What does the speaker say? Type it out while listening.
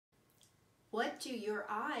What do your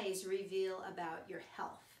eyes reveal about your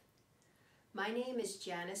health? My name is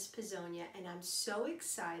Janice Pizzonia, and I'm so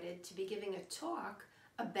excited to be giving a talk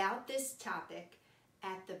about this topic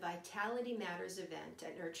at the Vitality Matters event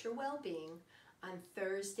at Nurture Wellbeing on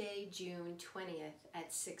Thursday, June 20th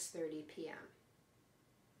at 6:30 p.m.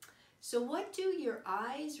 So what do your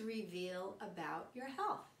eyes reveal about your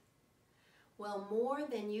health? Well, more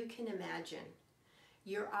than you can imagine.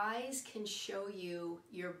 Your eyes can show you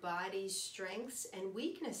your body's strengths and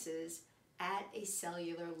weaknesses at a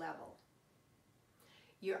cellular level.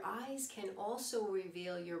 Your eyes can also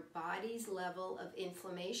reveal your body's level of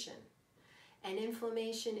inflammation. And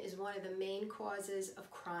inflammation is one of the main causes of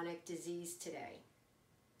chronic disease today.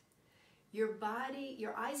 Your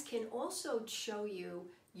eyes can also show you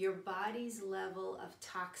your body's level of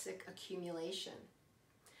toxic accumulation.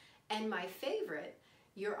 And my favorite,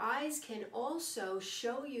 your eyes can also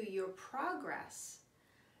show you your progress.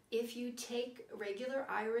 If you take regular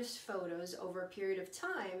iris photos over a period of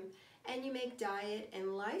time and you make diet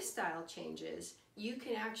and lifestyle changes, you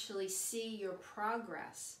can actually see your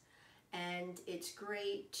progress. And it's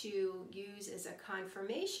great to use as a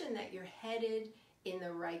confirmation that you're headed in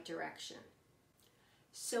the right direction.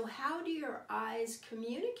 So how do your eyes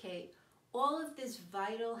communicate all of this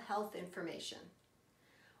vital health information?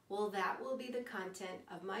 Well, that will be the content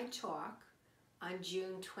of my talk on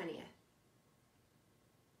June 20th.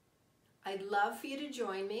 I'd love for you to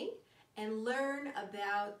join me and learn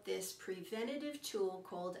about this preventative tool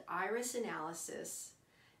called iris analysis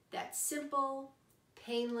that's simple,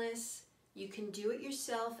 painless. You can do it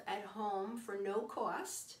yourself at home for no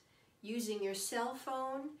cost using your cell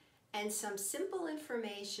phone and some simple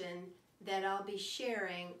information that I'll be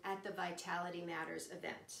sharing at the Vitality Matters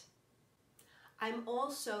event. I'm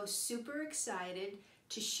also super excited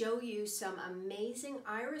to show you some amazing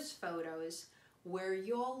iris photos where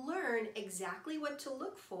you'll learn exactly what to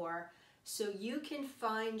look for so you can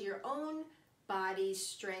find your own body's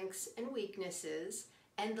strengths and weaknesses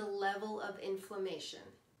and the level of inflammation.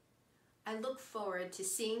 I look forward to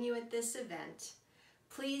seeing you at this event.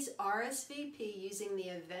 Please RSVP using the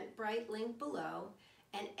Eventbrite link below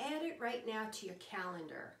and add it right now to your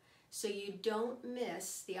calendar so you don't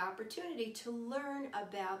miss the opportunity to learn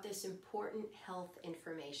about this important health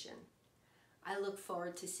information. I look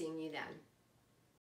forward to seeing you then.